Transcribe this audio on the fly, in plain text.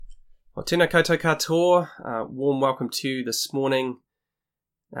Well, tēnā koutou katoa. Warm welcome to you this morning.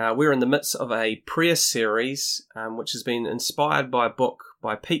 We're in the midst of a prayer series which has been inspired by a book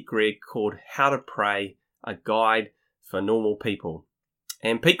by Pete Greig called How to Pray, A Guide for Normal People.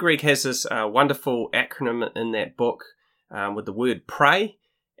 And Pete Greig has this wonderful acronym in that book with the word pray,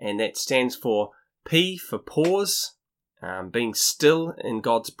 and that stands for P for pause, being still in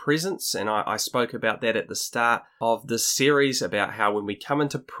God's presence. And I spoke about that at the start of this series, about how when we come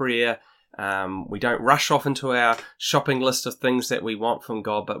into prayer, we don't rush off into our shopping list of things that we want from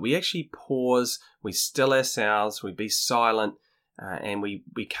God, but we actually pause, we still ourselves, we be silent, and we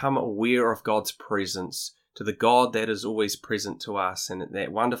become aware of God's presence, to the God that is always present to us. And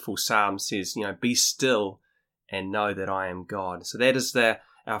that wonderful psalm says, be still and know that I am God. So that is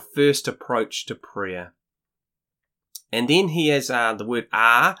our first approach to prayer. And then he has the word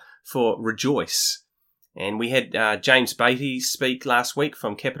R for rejoice. And we had James Beatty speak last week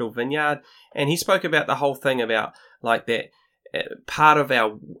from Capital Vineyard, and he spoke about the whole thing about like that part of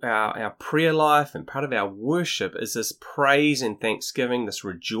our prayer life and part of our worship is this praise and thanksgiving, this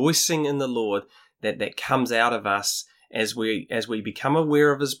rejoicing in the Lord that comes out of us as we become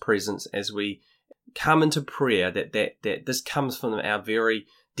aware of His presence, as we come into prayer, that this comes from our very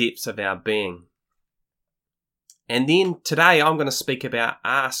depths of our being. And then today I'm going to speak about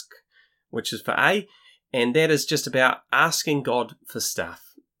ask, which is for A, and that is just about asking God for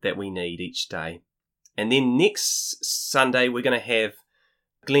stuff that we need each day. And then next Sunday we're going to have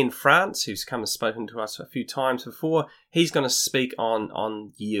Glenn France, who's come and spoken to us a few times before. He's going to speak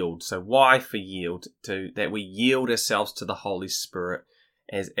on yield. So why for yield? That we yield ourselves to the Holy Spirit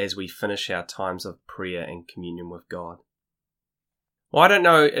as we finish our times of prayer and communion with God. Well, I don't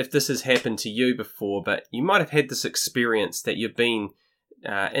know if this has happened to you before, but you might have had this experience that you've been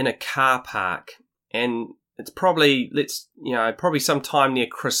in a car park, and it's probably sometime near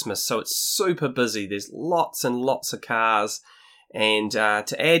Christmas, so it's super busy. There's lots and lots of cars, and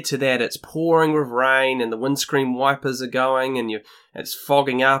to add to that, it's pouring with rain, and the windscreen wipers are going, and it's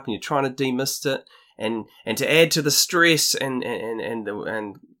fogging up, and you're trying to demist it, and to add to the stress and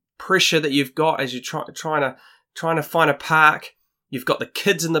pressure that you've got as you're trying to find a park. You've got the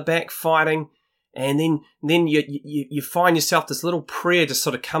kids in the back fighting, and then you find yourself, this little prayer just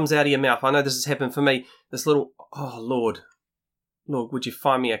sort of comes out of your mouth. I know this has happened for me. This little, oh Lord, would you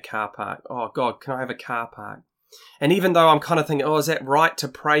find me a car park? Oh God, can I have a car park? And even though I'm kind of thinking, is that right to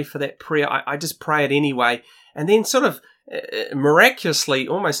pray for that prayer? I just pray it anyway. And then sort of miraculously,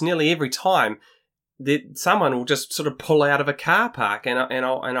 almost nearly every time, that someone will just sort of pull out of a car park, and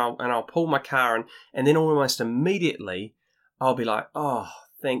I'll pull my car, and then almost immediately I'll be like, oh,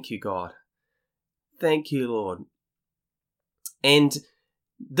 thank you, God. Thank you, Lord. And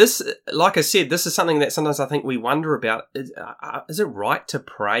this, like I said, this is something that sometimes I think we wonder about. Is it right to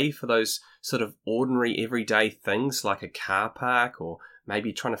pray for those sort of ordinary everyday things like a car park, or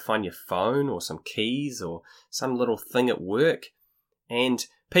maybe trying to find your phone or some keys or some little thing at work? And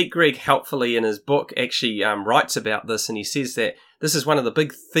Pete Greig helpfully in his book actually writes about this, and he says that this is one of the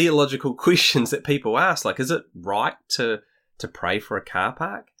big theological questions that people ask, like, is it right to pray for a car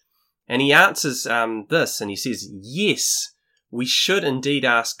park? And he answers this, and he says, yes, we should indeed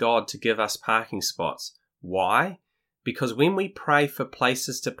ask God to give us parking spots. Why? Because when we pray for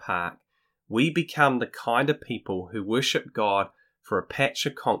places to park, we become the kind of people who worship God for a patch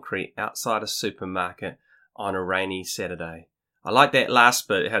of concrete outside a supermarket on a rainy Saturday. I like that last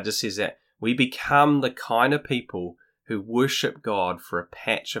bit, how it just says that we become the kind of people who worship God for a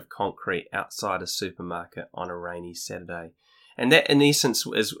patch of concrete outside a supermarket on a rainy Saturday. And that, in essence,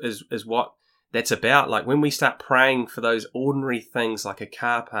 is what that's about. Like when we start praying for those ordinary things like a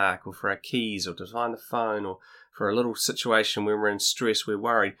car park, or for our keys, or to find the phone, or for a little situation where we're in stress, we're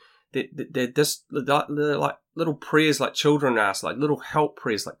worried, they're just like little prayers like children ask, like little help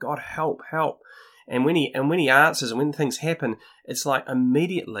prayers, like God help. And when he answers, and when things happen, it's like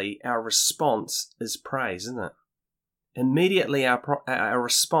immediately our response is praise, isn't it? Immediately our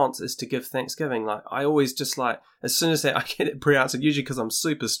response is to give thanksgiving. Like I always just like, as soon as I get it pre-answered, usually because I'm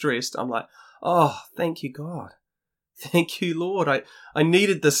super stressed, I'm like, oh, thank you, God. Thank you, Lord. I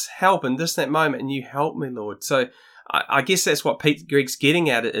needed this help in that moment, and you helped me, Lord. So I guess that's what Pete Greig's getting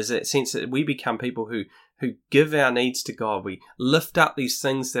at, is that sense that we become people who give our needs to God. We lift up these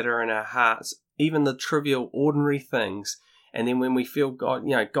things that are in our hearts, even the trivial, ordinary things. And then when we feel God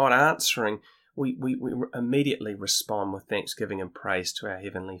answering, we immediately respond with thanksgiving and praise to our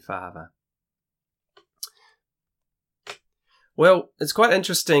Heavenly Father. Well, it's quite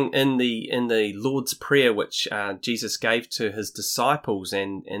interesting in the Lord's Prayer, which Jesus gave to his disciples,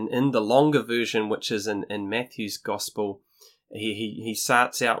 and in the longer version, which is in Matthew's Gospel, he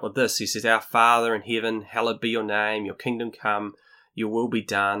starts out with this. He says, "Our Father in heaven, hallowed be your name, your kingdom come, your will be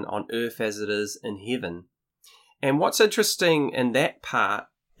done on earth as it is in heaven." And what's interesting in that part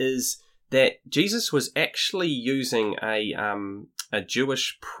is that Jesus was actually using a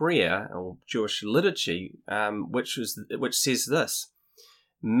Jewish prayer or Jewish liturgy, which says this: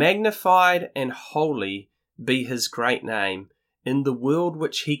 "Magnified and holy be his great name in the world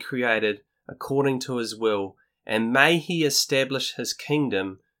which he created according to his will, and may he establish his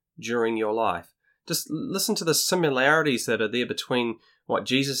kingdom during your life." Just listen to the similarities that are there between what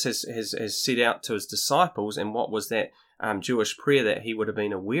Jesus has set out to his disciples and what was that Jewish prayer that he would have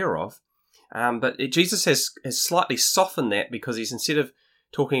been aware of. But Jesus has slightly softened that, because he's, instead of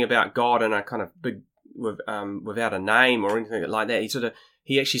talking about God in a kind of big, without a name or anything like that,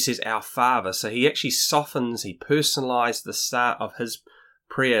 he actually says "Our Father." So he actually softens, he personalized the start of his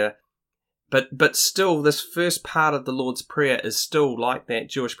prayer. But still, this first part of the Lord's Prayer is still like that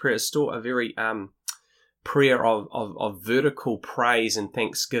Jewish prayer. It's still a very prayer of vertical praise and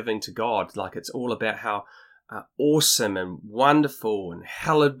thanksgiving to God. Like, it's all about how awesome and wonderful and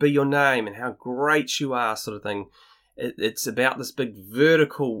hallowed be your name and how great you are, sort of thing. It's about this big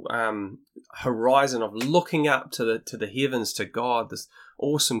vertical horizon of looking up to the heavens, to God, this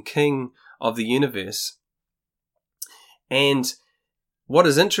awesome King of the universe. And what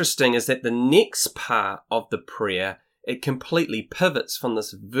is interesting is that the next part of the prayer, it completely pivots from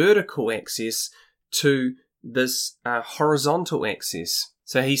this vertical axis to this horizontal axis.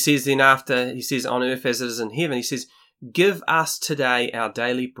 So he says then, after he says on earth as it is in heaven, he says, "Give us today our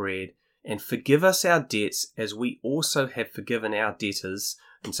daily bread, and forgive us our debts as we also have forgiven our debtors,"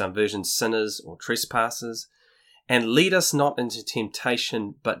 in some versions sinners or trespassers, "and lead us not into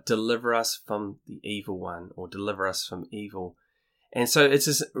temptation, but deliver us from the evil one," or deliver us from evil. And so it's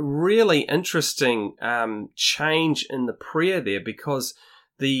this really interesting change in the prayer there, because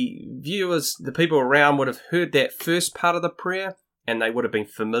the viewers, the people around, would have heard that first part of the prayer and they would have been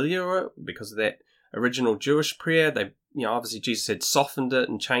familiar with it because of that original Jewish prayer. They, obviously Jesus had softened it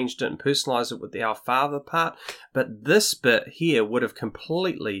and changed it and personalized it with the Our Father part. But this bit here would have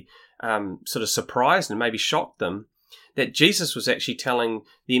completely sort of surprised and maybe shocked them, that Jesus was actually telling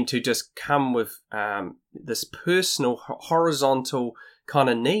them to just come with this personal, horizontal kind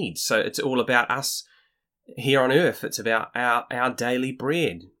of need. So it's all about us here on earth. It's about our daily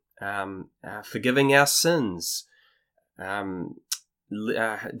bread, forgiving our sins,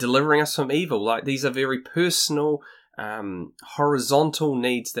 delivering us from evil. Like, these are very personal, horizontal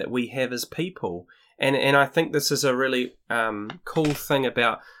needs that we have as people. And I think this is a really cool thing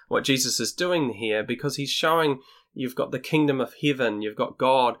about what Jesus is doing here, because he's showing you've got the kingdom of heaven, you've got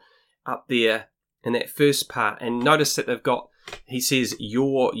God up there in that first part. And notice that he says,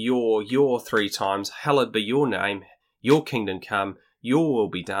 your 3 times, hallowed be your name, your kingdom come, your will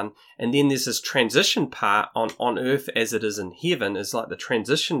be done. And then there's this transition part on earth as it is in heaven, is like the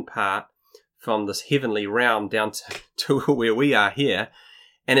transition part from this heavenly realm down to where we are here.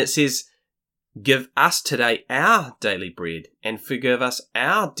 And it says, "Give us today our daily bread, and forgive us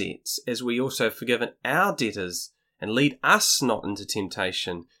our debts as we also have forgiven our debtors. And lead us not into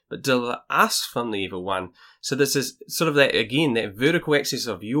temptation, but deliver us from the evil one." So this is sort of that, again, that vertical axis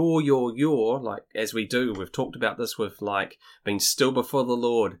of your, like, as we do. We've talked about this with, like, being still before the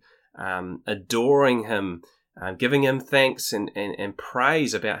Lord, adoring him, giving him thanks and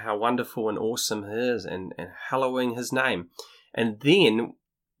praise about how wonderful and awesome he is, and hallowing his name. And then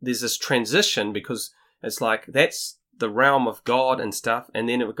there's this transition, because it's like, that's the realm of God and stuff, and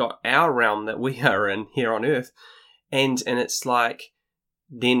then we've got our realm that we are in here on earth. And it's like,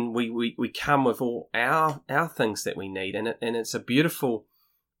 then we come with all our things that we need, and it's a beautiful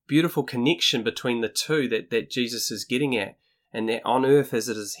connection between the two that Jesus is getting at, and that on earth as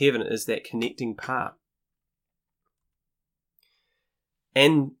it is heaven is that connecting part.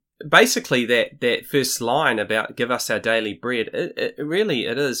 And basically that first line about "give us our daily bread," it really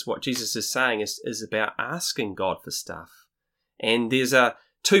is what Jesus is saying is about asking God for stuff. And there's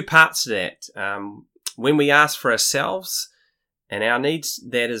 2 parts to that. When we ask for ourselves and our needs,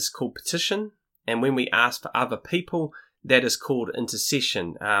 that is called petition. And when we ask for other people, that is called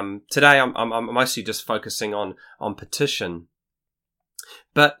intercession. Today, I'm mostly just focusing on petition.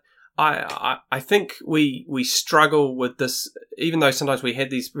 But I think we struggle with this, even though sometimes we have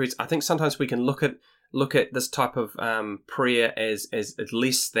these prayers. I think sometimes we can look at this type of prayer as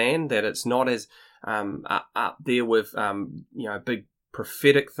less than, that it's not as up there with big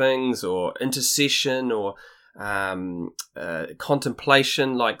prophetic things or intercession or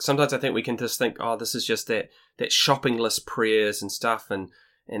contemplation. Like, sometimes I think we can just think, oh, this is just that shopping list prayers and stuff, and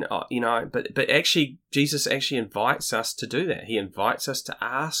And, but actually, Jesus actually invites us to do that. He invites us to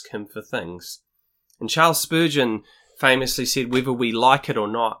ask him for things. And Charles Spurgeon famously said, whether we like it or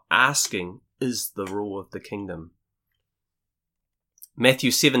not, asking is the rule of the kingdom.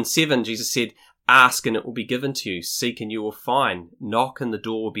 Matthew 7:7, Jesus said, ask and it will be given to you. Seek and you will find. Knock and the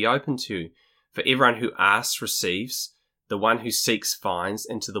door will be opened to you. For everyone who asks receives. The one who seeks finds.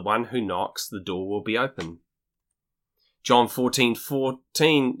 And to the one who knocks, the door will be open. John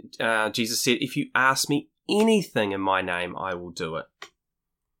 14:14, Jesus said, if you ask me anything in my name, I will do it.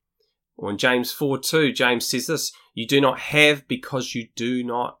 Or in James 4:2, James says this, you do not have because you do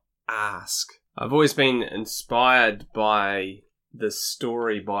not ask. I've always been inspired by this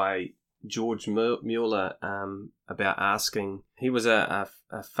story by George Mueller about asking. He was a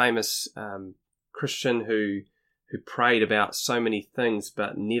famous Christian who prayed about so many things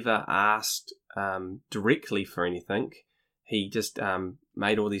but never asked directly for anything. He just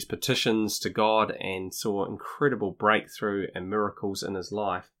made all these petitions to God and saw incredible breakthrough and miracles in his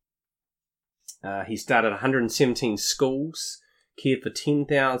life. He started 117 schools, cared for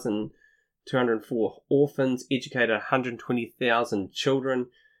 10,204 orphans, educated 120,000 children,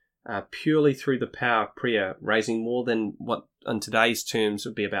 purely through the power of prayer, raising more than what in today's terms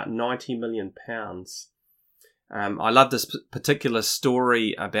would be about £90 million. I love this particular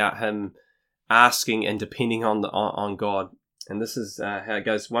story about him asking and depending on God. And this is how it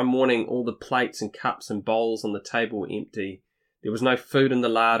goes. One morning, all the plates and cups and bowls on the table were empty. There was no food in the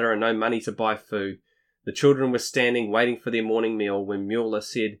larder and no money to buy food. The children were standing waiting for their morning meal when Mueller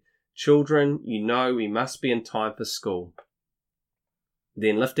said, children, you know we must be in time for school.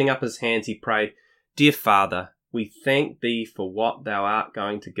 Then lifting up his hands, he prayed, Dear Father, we thank thee for what thou art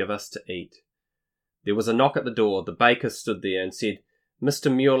going to give us to eat. There was a knock at the door. The baker stood there and said,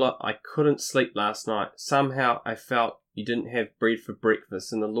 Mr. Mueller, I couldn't sleep last night. Somehow I felt you didn't have bread for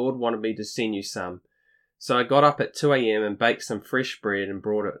breakfast and the Lord wanted me to send you some. So I got up at 2 a.m. and baked some fresh bread and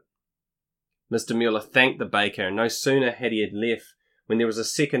brought it. Mr. Mueller thanked the baker, and no sooner had he left when there was a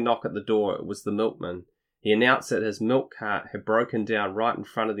second knock at the door. It was the milkman. He announced that his milk cart had broken down right in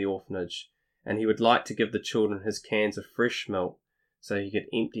front of the orphanage, and he would like to give the children his cans of fresh milk so he could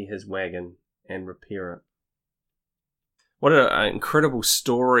empty his wagon and repair it. What an incredible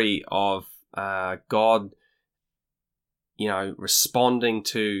story of God, responding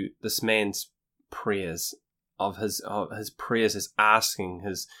to this man's prayers, of his prayers, his asking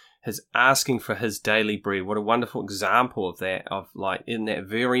for his daily bread. What a wonderful example of that, of like in that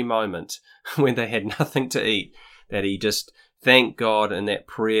very moment when they had nothing to eat, that he just thanked God in that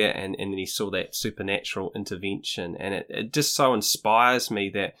prayer, and then he saw that supernatural intervention. And it just so inspires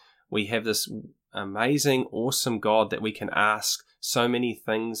me that we have this amazing, awesome God that we can ask so many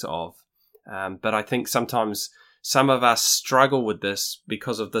things of. But I think sometimes some of us struggle with this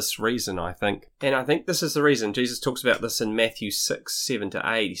because of this reason, I think. And I think this is the reason. Jesus talks about this in Matthew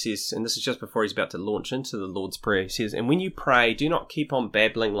 6:7-8. He says, and this is just before he's about to launch into the Lord's Prayer, he says, and when you pray, do not keep on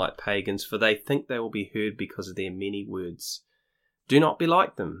babbling like pagans, for they think they will be heard because of their many words. Do not be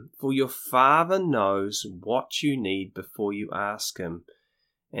like them, for your Father knows what you need before you ask him.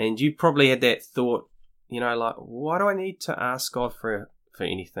 And you probably had that thought, like, why do I need to ask God for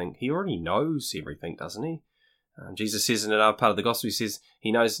anything? He already knows everything, doesn't he? Jesus says in another part of the gospel, he says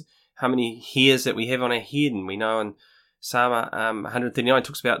he knows how many hairs that we have on our head, and we know in Psalm 139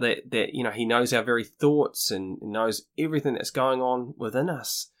 talks about that he knows our very thoughts and knows everything that's going on within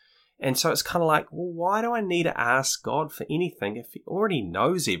us. And so it's kind of like, well, why do I need to ask God for anything if he already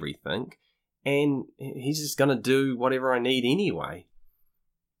knows everything and he's just going to do whatever I need anyway?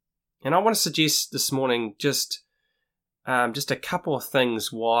 And I want to suggest this morning just a couple of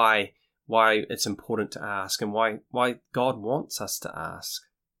things why it's important to ask and why God wants us to ask.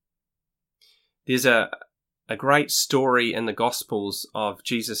 There's a great story in the Gospels of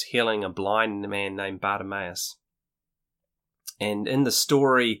Jesus healing a blind man named Bartimaeus. And in the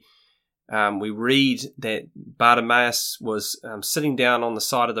story, we read that Bartimaeus was sitting down on the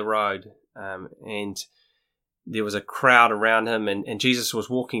side of the road, and there was a crowd around him, and Jesus was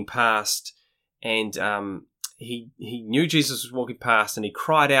walking past, and he knew Jesus was walking past, and he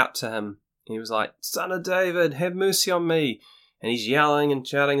cried out to him. And he was like, Son of David, have mercy on me. And he's yelling and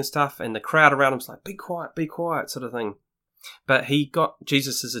shouting and stuff, and the crowd around him's like, be quiet, sort of thing. But he got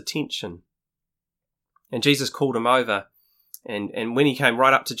Jesus' attention, and Jesus called him over, and when he came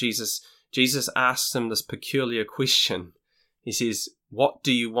right up to Jesus, Jesus asked him this peculiar question. He says, what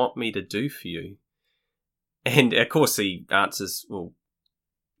do you want me to do for you? And of course he answers, well,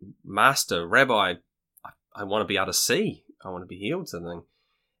 Master, Rabbi, I want to be able to see. I want to be healed, sort of thing.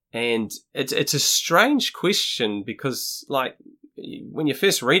 And it's a strange question because, like, when you're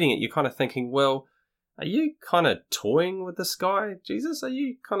first reading it, you're kind of thinking, well, are you kind of toying with this guy, Jesus? Are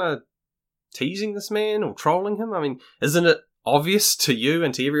you kind of teasing this man or trolling him? I mean, isn't it obvious to you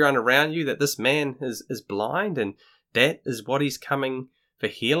and to everyone around you that this man is blind and that is what he's coming for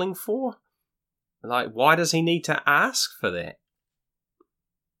healing for? Like, why does he need to ask for that?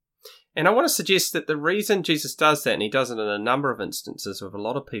 And I want to suggest that the reason Jesus does that, and he does it in a number of instances with a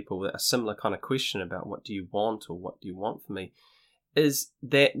lot of people with a similar kind of question about what do you want or what do you want from me, is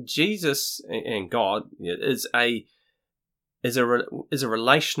that Jesus and God is a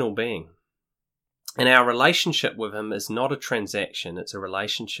relational being. And our relationship with him is not a transaction, it's a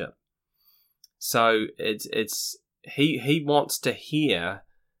relationship. So he wants to hear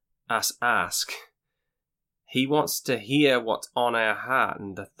us ask. He wants to hear what's on our heart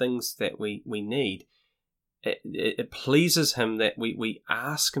and the things that we need. It pleases him that we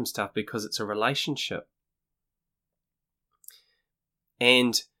ask him stuff because it's a relationship.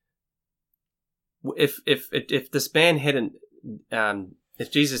 And if this man hadn't, if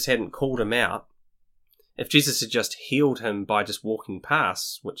Jesus hadn't called him out, if Jesus had just healed him by just walking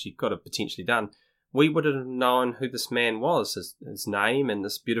past, which he could have potentially done, we would have known who this man was, his name, and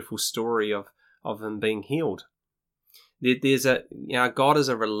this beautiful story of him being healed. There's God is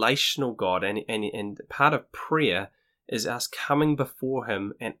a relational God, and part of prayer is us coming before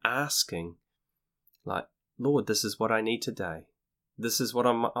him and asking, like, Lord, this is what I need today. This is what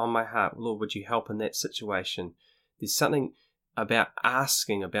on my heart. Lord, would you help in that situation? There's something about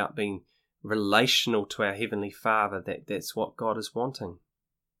asking, about being relational to our Heavenly Father, that's what God is wanting.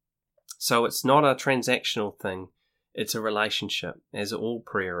 So it's not a transactional thing, it's a relationship, as all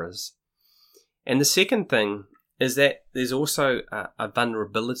prayer is. And the second thing is that there's also a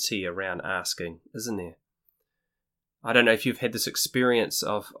vulnerability around asking, isn't there? I don't know if you've had this experience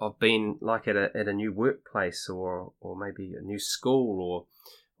of being like at a new workplace or maybe a new school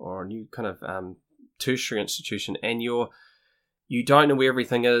or a new kind of tertiary institution, and you don't know where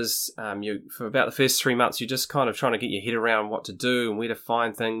everything is. For about the first 3 months, you're just kind of trying to get your head around what to do and where to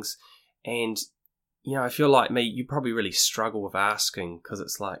find things. And, if you're like me, you probably really struggle with asking because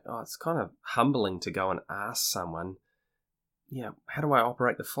it's like, it's kind of humbling to go and ask someone, how do I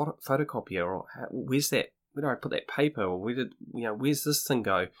operate the photocopier? Or where's that? Where do I put that paper? Or where's this thing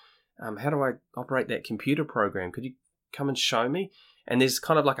go? How do I operate that computer program? Could you come and show me? And there's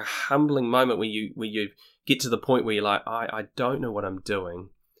kind of like a humbling moment where you get to the point where you're like, I don't know what I'm doing.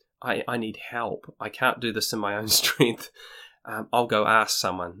 I need help. I can't do this in my own strength. I'll go ask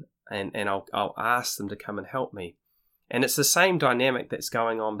someone, and I'll ask them to come and help me. And it's the same dynamic that's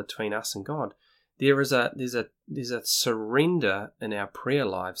going on between us and God. There's a surrender in our prayer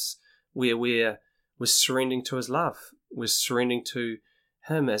lives where we're surrendering to his love. We're surrendering to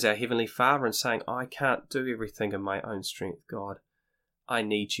him as our Heavenly Father and saying, I can't do everything in my own strength, God. I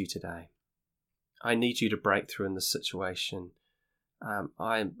need you today. I need you to break through in this situation.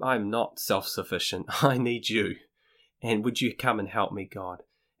 I'm not self-sufficient. I need you. And would you come and help me, God?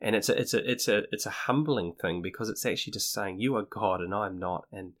 And it's a humbling thing because it's actually just saying, you are God and I'm not,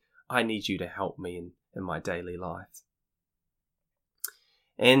 and I need you to help me in my daily life.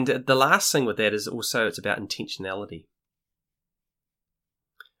 And the last thing with that is also it's about intentionality.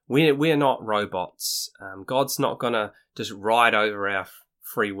 We're not robots. God's not going to just ride over our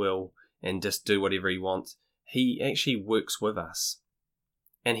free will and just do whatever he wants. He actually works with us.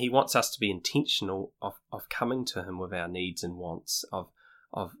 And he wants us to be intentional of coming to him with our needs and wants, of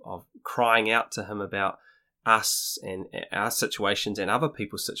crying out to him about us and our situations and other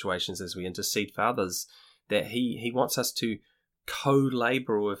people's situations as we intercede for others, that he wants us to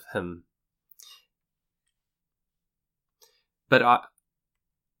co-labor with him. But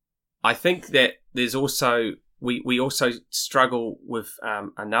I think that there's also, we also struggle with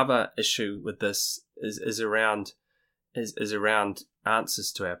another issue with this is around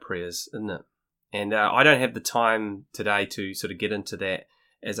answers to our prayers, isn't it? And I don't have the time today to sort of get into that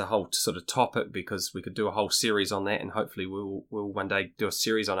as a whole sort of topic, because we could do a whole series on that, and hopefully we'll one day do a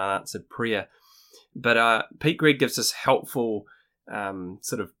series on unanswered prayer. But Pete Greig gives us helpful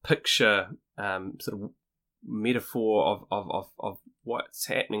sort of picture, sort of metaphor of what's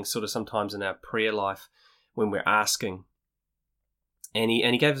happening sort of sometimes in our prayer life when we're asking. And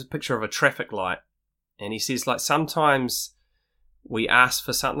he gave us a picture of a traffic light. And he says, like, sometimes we ask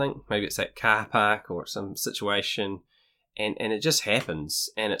for something, maybe it's that car park or some situation, and it just happens,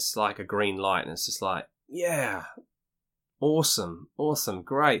 and it's like a green light, and it's just like, yeah, awesome,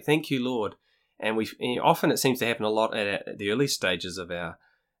 great, thank you, Lord. And often it seems to happen a lot at the early stages of our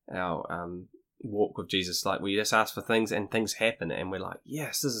walk with Jesus. Like, we just ask for things, and things happen, and we're like,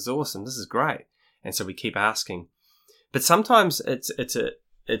 yes, this is awesome, this is great, and so we keep asking. But sometimes it's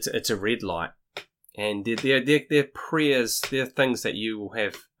a red light, and they're prayers, they're things that you will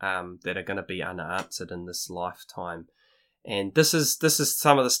have that are going to be unanswered in this lifetime. And this is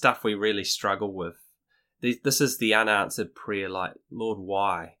some of the stuff we really struggle with. This is the unanswered prayer, like, Lord,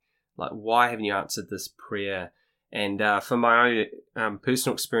 why? Like, why haven't you answered this prayer? And for my own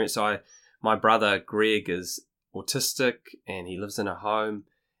personal experience, my brother Greg is autistic and he lives in a home,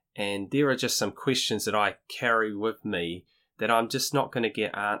 and there are just some questions that I carry with me that I'm just not going to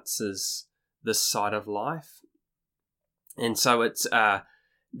get answers this side of life. And so it's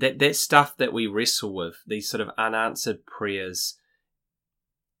that stuff that we wrestle with, these sort of unanswered prayers.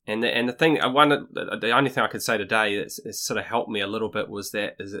 And the only thing I could say today that's sort of helped me a little bit was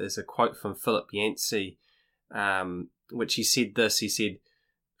a quote from Philip Yancey, which he said this. He said,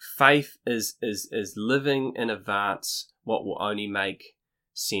 "Faith is living in advance what will only make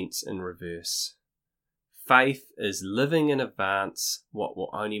sense in reverse." Faith is living in advance what will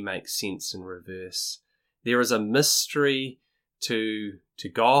only make sense in reverse. There is a mystery to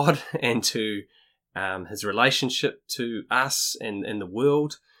God and to his relationship to us and the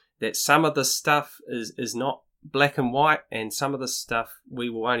world, that some of the stuff is not black and white, and some of the stuff we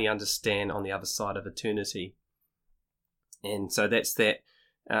will only understand on the other side of eternity. And so that's that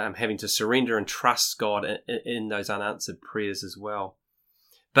having to surrender and trust God in those unanswered prayers as well.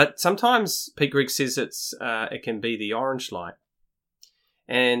 But sometimes Pete Greig says it can be the orange light,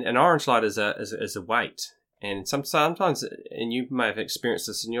 and an orange light is a weight. And sometimes, and you may have experienced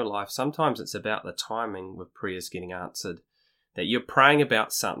this in your life, sometimes it's about the timing with prayers getting answered. That you're praying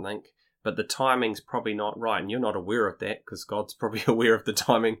about something, but the timing's probably not right, and you're not aware of that because God's probably aware of the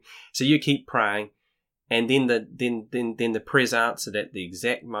timing. So you keep praying, and then the prayer's answered at the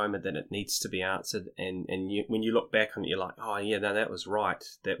exact moment that it needs to be answered. And when you look back on it, you're like, oh yeah, no, that was right.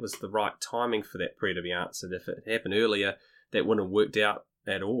 That was the right timing for that prayer to be answered. If it happened earlier, that wouldn't have worked out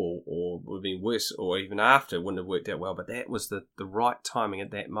at all, or would have been worse, or even after, it wouldn't have worked out well. But that was the right timing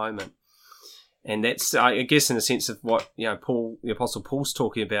at that moment. And that's, I guess, in the sense of what, Paul, the Apostle Paul's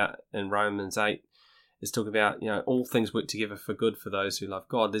talking about in Romans 8, is talking about, all things work together for good for those who love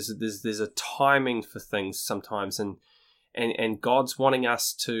God. There's a timing for things sometimes, and God's wanting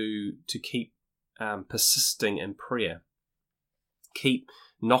us to keep persisting in prayer, keep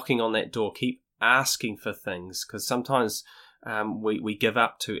knocking on that door, keep asking for things, because sometimes we give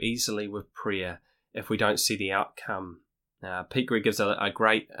up too easily with prayer if we don't see the outcome. Pete Greig gives a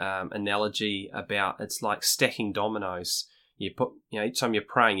great analogy about, it's like stacking dominoes. You put, each time you're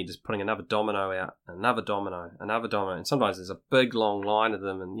praying, you're just putting another domino out, another domino, and sometimes there's a big long line of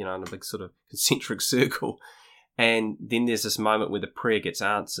them, and in a big sort of concentric circle. And then there's this moment where the prayer gets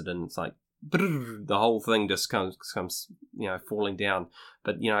answered, and it's like the whole thing just comes falling down.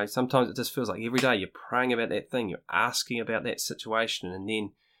 But sometimes it just feels like every day you're praying about that thing, you're asking about that situation, and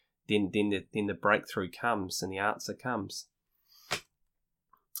then the breakthrough comes and the answer comes.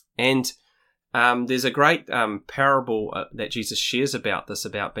 And there's a great parable that Jesus shares about this,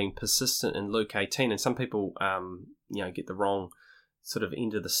 about being persistent, in Luke 18. And some people, get the wrong sort of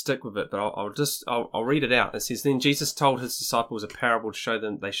end of the stick with it. But I'll read it out. It says, "Then Jesus told his disciples a parable to show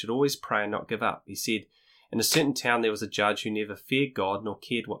them they should always pray and not give up. He said, in a certain town there was a judge who never feared God nor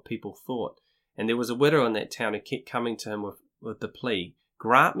cared what people thought. And there was a widow in that town who kept coming to him with the plea,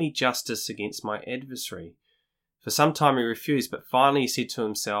 'Grant me justice against my adversary.' For some time he refused, but finally he said to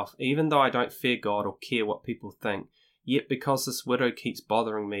himself, 'Even though I don't fear God or care what people think, yet because this widow keeps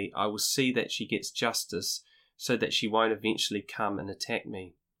bothering me, I will see that she gets justice so that she won't eventually come and attack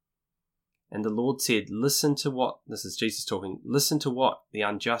me.' And the Lord said, 'Listen to what,' this is Jesus talking, 'listen to what the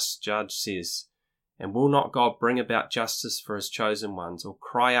unjust judge says. And will not God bring about justice for his chosen ones, or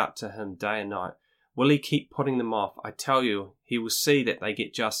cry out to him day and night? Will he keep putting them off? I tell you, he will see that they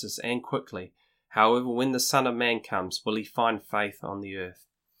get justice, and quickly. However, when the Son of Man comes, will he find faith on the earth?'"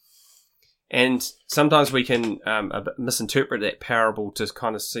 And sometimes we can misinterpret that parable to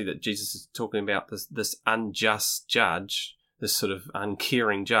kind of see that Jesus is talking about this unjust judge, this sort of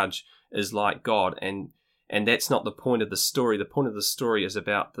uncaring judge, is like God. And that's not the point of the story. The point of the story is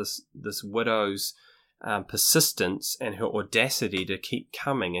about this widow's persistence and her audacity to keep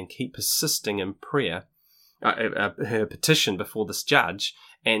coming and keep persisting in prayer, her petition before this judge.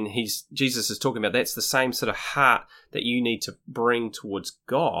 And Jesus is talking about that's the same sort of heart that you need to bring towards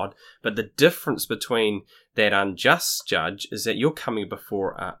God. But the difference between that unjust judge is that you're coming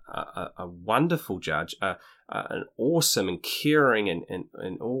before a wonderful judge, an awesome and caring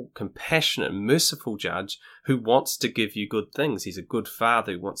and all compassionate and merciful judge who wants to give you good things. He's a good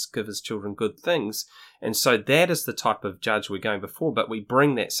father who wants to give his children good things. And so that is the type of judge we're going before. But we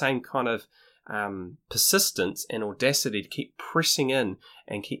bring that same kind of persistence and audacity to keep pressing in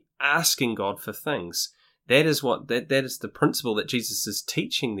and keep asking God for things. That is that is the principle that Jesus is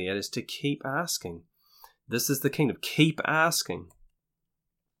teaching there, is to keep asking. This is the kingdom. Keep asking.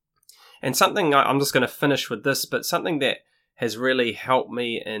 And something, I'm just going to finish with this, but something that has really helped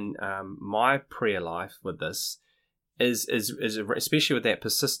me in my prayer life with this is especially with that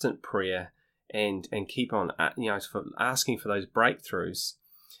persistent prayer and keep on for asking for those breakthroughs,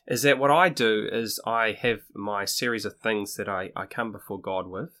 is that what I do is I have my series of things that I come before God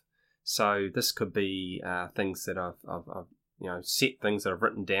with. So this could be things that I've set things that I've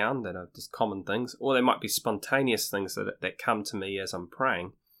written down that are just common things, or they might be spontaneous things that come to me as I'm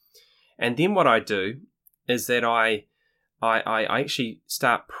praying. And then what I do is that I actually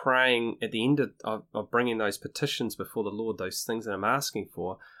start praying at the end of bringing those petitions before the Lord, those things that I'm asking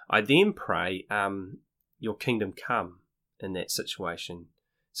for. I then pray, your kingdom come in that situation.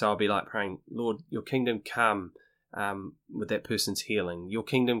 So I'll be like praying, Lord, your kingdom come with that person's healing. Your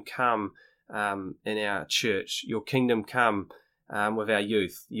kingdom come in our church. Your kingdom come with our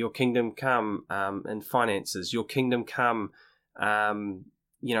youth. Your kingdom come in finances. Your kingdom come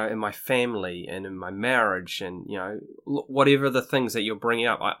in my family and in my marriage, and whatever the things that you're bringing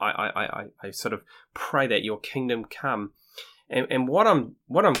up, I sort of pray that your kingdom come. And what I'm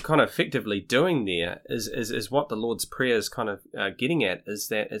kind of effectively doing there is what the Lord's Prayer is kind of getting at, is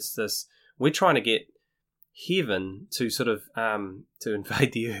that it's this: we're trying to get heaven to sort of to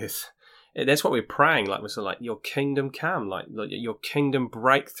invade the earth. And that's what we're praying, like we're sort of like, your kingdom come, like your kingdom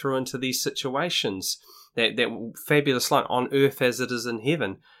break through into these situations. That fabulous line, on earth as it is in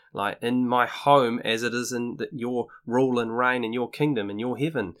heaven, like in my home as it is in your rule and reign in your kingdom, in your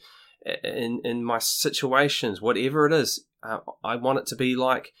heaven, in my situations, whatever it is, I want it to be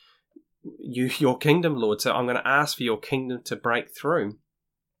like your kingdom, Lord. So I'm going to ask for your kingdom to break through.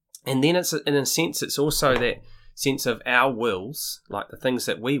 And then it's, in a sense, it's also that sense of our wills, like the things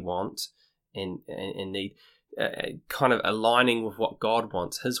that we want and need, kind of aligning with what God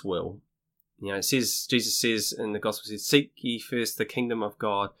wants, His will. It says, Jesus says in the Gospel, says, seek ye first the kingdom of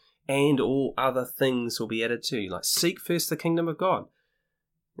God, and all other things will be added to you. Like, seek first the kingdom of God.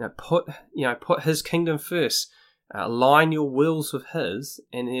 Put His kingdom first. Align your wills with His,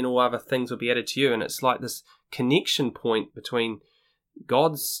 and then all other things will be added to you. And it's like this connection point between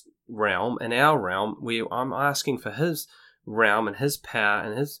God's realm and our realm, where I'm asking for His realm and His power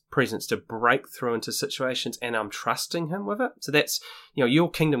and His presence to break through into situations, and I'm trusting Him with it. So that's,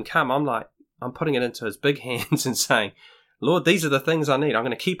 your kingdom come. I'm putting it into His big hands and saying, Lord, these are the things I need. I'm going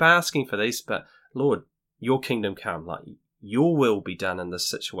to keep asking for these, but Lord, your kingdom come. Like, your will be done in this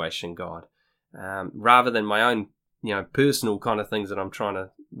situation, God. Rather than my own, personal kind of things that I'm trying to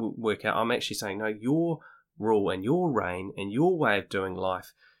work out, I'm actually saying, no, your rule and your reign and your way of doing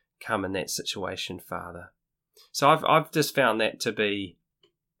life come in that situation, Father. So I've just found that to be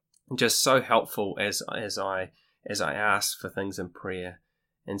just so helpful as I ask for things in prayer.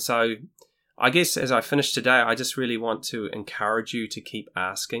 And so I guess as I finish today, I just really want to encourage you to keep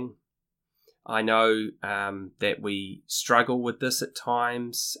asking. I know that we struggle with this at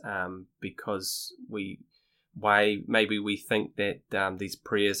times because maybe we think that these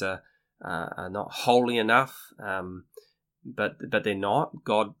prayers are not holy enough, but they're not.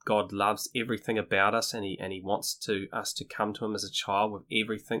 God loves everything about us, and He wants us to come to Him as a child with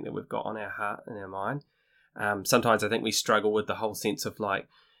everything that we've got on our heart and our mind. Sometimes I think we struggle with the whole sense of like,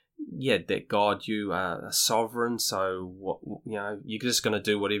 that God, you are sovereign, so what, you're just going to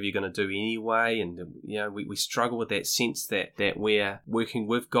do whatever you're going to do anyway, and we struggle with that sense that we're working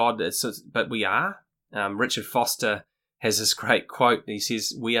with God, but we are. Richard Foster has this great quote. He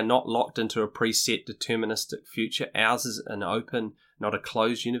says, "We are not locked into a preset deterministic future. Ours is an open, not a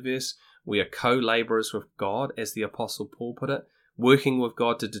closed universe. We are co-laborers with God," as the Apostle Paul put it, working with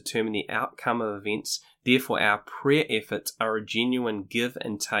God to determine the outcome of events. Therefore, our prayer efforts are a genuine give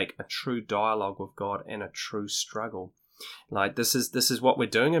and take, a true dialogue with God, and a true struggle. Like, this is what we're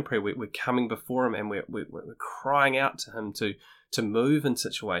doing in prayer. We're coming before Him, and we're crying out to Him to move in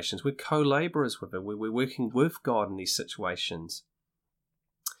situations. We're co-laborers with Him. We're working with God in these situations.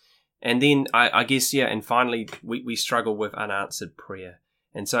 And then I guess, and finally, we struggle with unanswered prayer.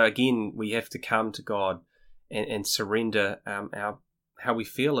 And so again, we have to come to God and surrender how we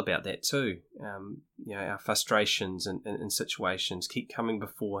feel about that too. Our frustrations in situations. Keep coming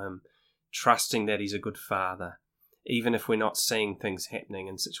before Him, trusting that He's a good Father. Even if we're not seeing things happening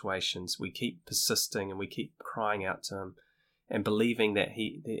in situations, we keep persisting and we keep crying out to Him and believing that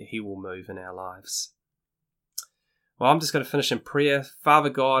He will move in our lives. Well, I'm just going to finish in prayer. Father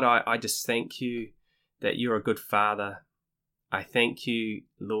God, I just thank You that You're a good Father. I thank you,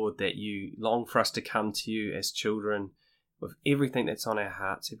 Lord, that you long for us to come to you as children with everything that's on our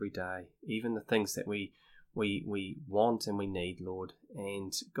hearts every day, even the things that we want and we need, Lord.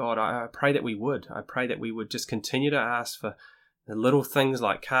 And God, I pray that we would. I pray that we would just continue to ask for the little things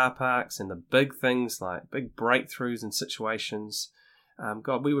like car parks and the big things like big breakthroughs in situations.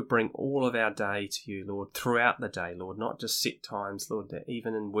 God, we would bring all of our day to you, Lord, throughout the day, Lord, not just set times, Lord, that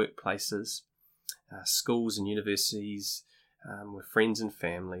even in workplaces, schools and universities, with friends and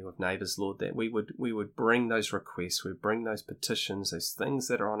family, with neighbours, Lord, that we would bring those requests, we would bring those petitions, those things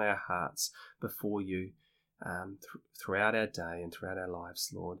that are on our hearts before you throughout our day and throughout our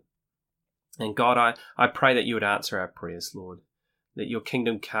lives, Lord. And God, I pray that you would answer our prayers, Lord. Let your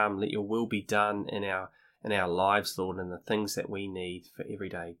kingdom come, let your will be done in our lives, Lord, and the things that we need for every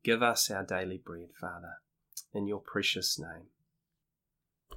day. Give us our daily bread, Father, in your precious name.